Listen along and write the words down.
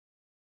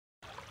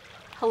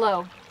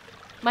Hello,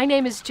 my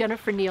name is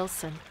Jennifer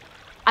Nielsen.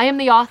 I am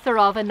the author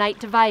of A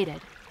Night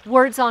Divided,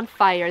 Words on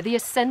Fire, the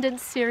Ascendant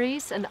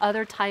series, and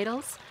other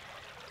titles.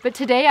 But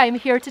today I am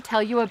here to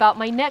tell you about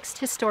my next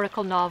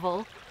historical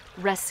novel,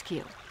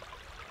 Rescue.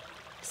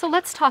 So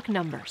let's talk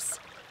numbers.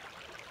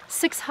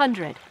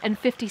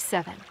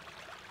 657.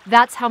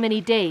 That's how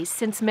many days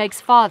since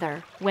Meg's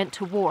father went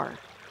to war.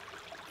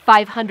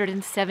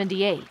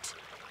 578.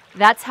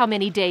 That's how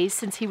many days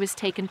since he was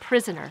taken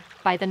prisoner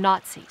by the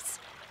Nazis.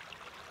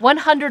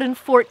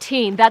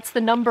 114, that's the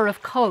number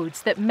of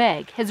codes that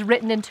Meg has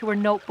written into her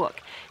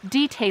notebook,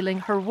 detailing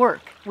her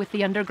work with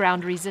the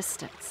underground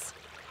resistance.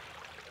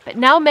 But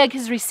now Meg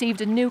has received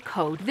a new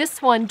code,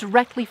 this one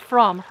directly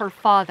from her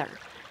father.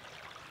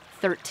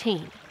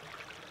 13.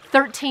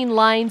 13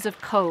 lines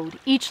of code.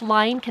 Each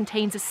line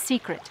contains a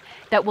secret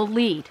that will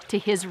lead to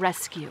his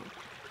rescue.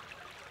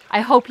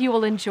 I hope you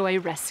will enjoy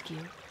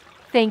Rescue.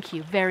 Thank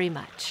you very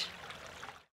much.